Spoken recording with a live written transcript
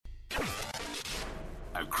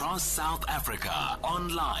across South Africa,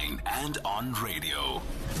 online and on radio.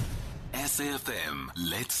 SAFM,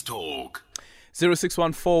 let's talk.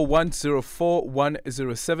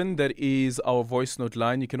 0614104107. That is our voice note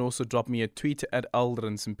line. You can also drop me a tweet at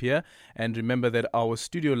Aldrin Sampier. And remember that our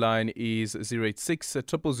studio line is 086 000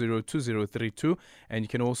 2032. And you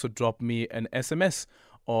can also drop me an SMS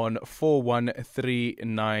on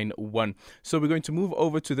 41391. So we're going to move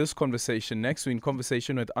over to this conversation next. We're in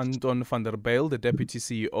conversation with Anton van der Bijl, the Deputy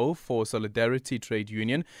CEO for Solidary Trade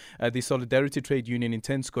Union. The Solidarity Trade Union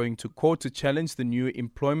intends going to court to challenge the new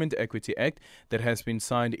Employment Equity Act that has been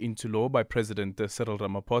signed into law by President Cyril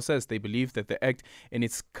Ramaphosa, as they believe that the act in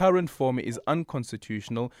its current form is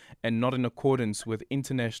unconstitutional and not in accordance with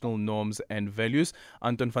international norms and values.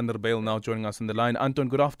 Anton van der Bijl now joining us on the line. Anton,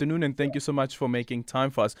 good afternoon, and thank you so much for making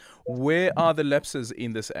time for us. Where are the lapses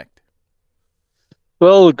in this act?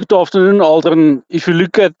 Well, good afternoon, Aldrin. If you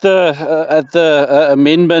look at the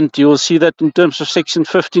amendment, you will see that in terms of Section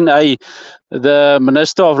 15A, the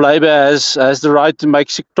Minister of Labour has the right to make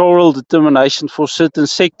sectoral determination for certain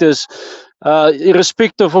sectors,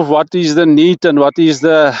 irrespective of what is the need and what is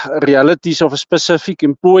the realities of a specific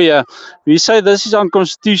employer. We say this is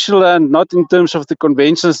unconstitutional and not in terms of the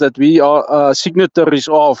conventions that we are signatories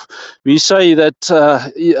of. We say that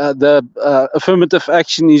the affirmative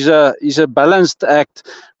action is a balanced act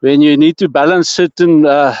when you need to balance certain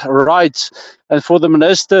rights, and for the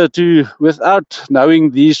minister to, without knowing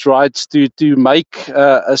these rights, to make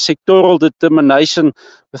a sectoral determination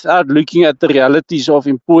without looking at the realities of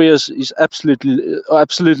employers is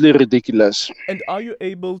absolutely ridiculous. And are you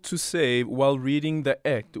able to say, while reading the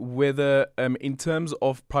act, whether in terms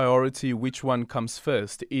of priority, which one comes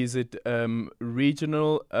first? Is it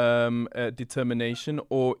regional determination,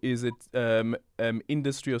 or is it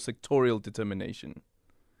industry or sectorial determination?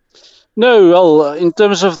 No, well, in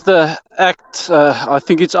terms of the act, I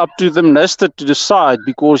think it's up to the minister to decide,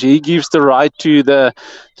 because he gives the right to the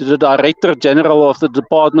Director General of the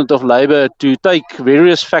Department of Labour to take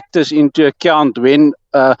various factors into account when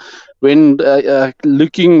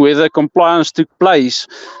looking whether compliance took place.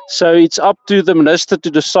 So it's up to the minister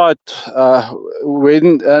to decide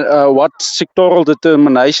what sectoral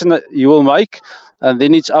determination he will make. And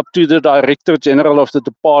then it's up to the Director General of the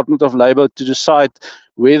Department of Labour to decide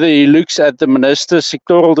whether he looks at the minister's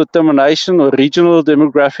sectoral determination or regional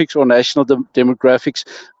demographics or national demographics.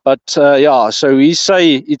 But so we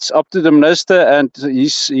say it's up to the minister and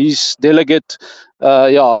his delegate.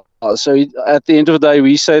 So at the end of the day,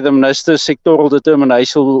 we say the minister's sectoral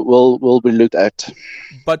determination will be looked at.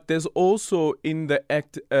 But there's also in the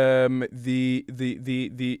act the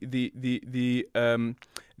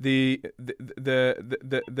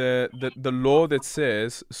law that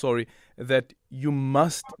says, that you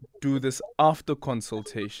must do this after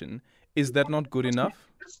consultation. Is that not good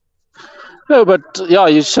enough? No, but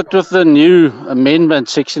you sit with the new amendment,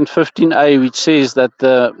 Section 15A, which says that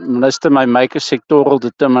the minister may make a sectoral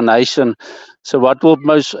determination. So what will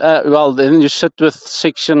then you sit with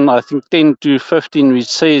Section, I think, 10 to 15, which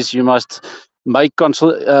says you must make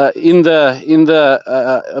in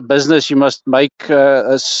the business, you must make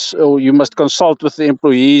or you must consult with the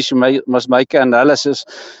employees. You must make an analysis.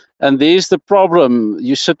 And there's the problem.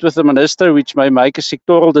 You sit with the minister, which may make a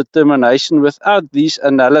sectoral determination without these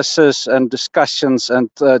analysis and discussions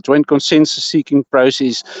and joint consensus-seeking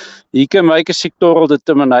process. He can make a sectoral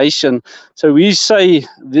determination. So we say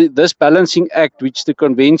this balancing act, which the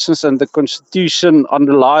conventions and the constitution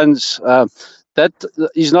underlines, that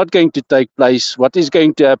is not going to take place. What is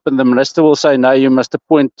going to happen? The minister will say, no, you must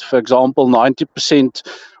appoint, for example, 90%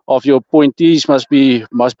 of your appointees must be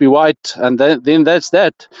white, and then that's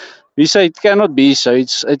that. We say it cannot be so.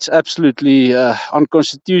 It's absolutely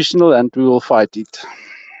unconstitutional, and we will fight it.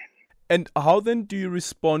 And how then do you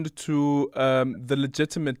respond to the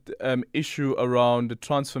legitimate issue around the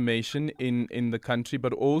transformation in the country,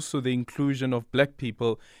 but also the inclusion of black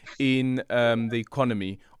people in the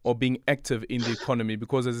economy, or being active in the economy?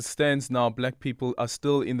 Because as it stands now, black people are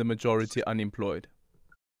still in the majority unemployed.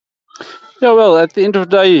 Yeah, well, at the end of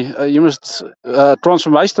the day,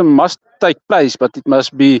 transformation must take place, but it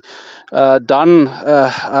must be done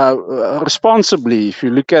responsibly. If you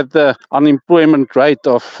look at the unemployment rate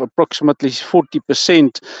of approximately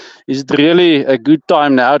 40%, is it really a good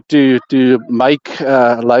time now to make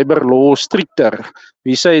labour law stricter?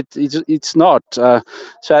 We say it's not. So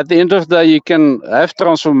at the end of the day, you can have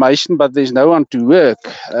transformation, but there's no one to work.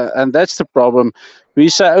 And that's the problem. We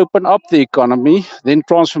say open up the economy, then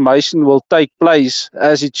transformation will take place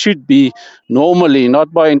as it should be normally,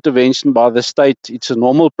 not by intervention by the state. It's a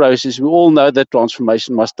normal process. We all know that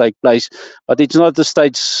transformation must take place, but it's not the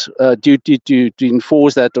state's duty to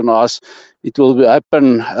enforce that on us. It will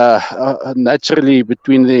happen naturally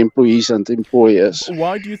between the employees and the employers.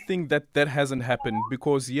 Why do you think that hasn't happened?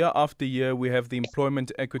 Because year after year, we have the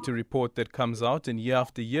Employment Equity Report that comes out, and year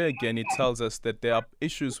after year again, it tells us that there are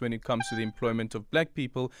issues when it comes to the employment of black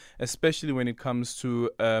people, especially when it comes to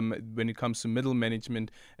middle management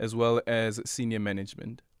as well as senior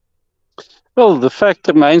management. Well, the fact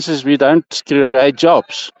remains is we don't create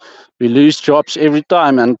jobs. We lose jobs every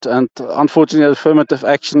time, and unfortunately, affirmative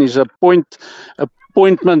action is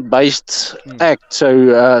appointment-based act.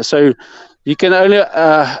 So you can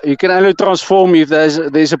only transform if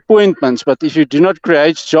there's appointments. But if you do not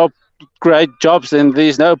create jobs, then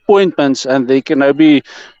there's no appointments, and there can be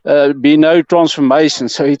no transformation.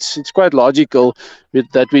 So it's quite logical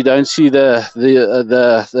that we don't see the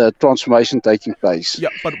transformation taking place. Yeah,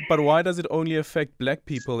 but why does it only affect black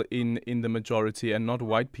people in the majority and not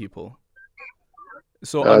white people?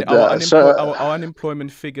 So our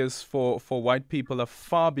unemployment figures for white people are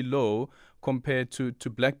far below compared to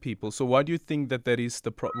black people. So why do you think that is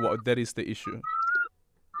the issue?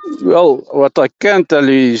 Well, what I can tell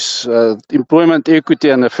you is employment equity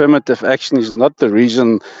and affirmative action is not the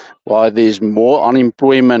reason why there's more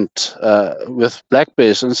unemployment with black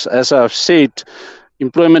persons. As I've said,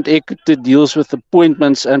 employment equity deals with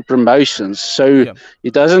appointments and promotions, so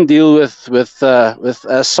it doesn't deal with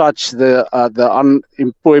as such the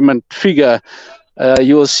unemployment figure.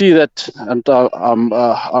 You will see that, and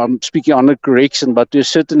I'm speaking under correction, but to a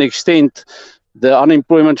certain extent, the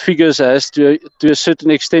unemployment figures has to a certain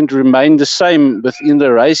extent remain the same within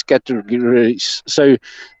the race categories. So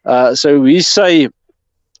we say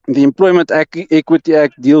the Employment Equity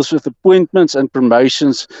Act deals with appointments and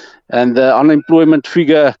promotions, and the unemployment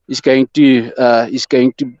figure is going to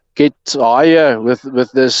get higher with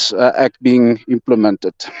this act being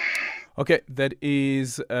implemented. Okay, that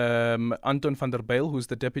is Anton van der Bijl, who's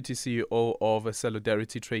the Deputy CEO of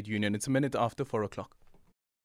Solidarity Trade Union. It's a minute after 4 o'clock.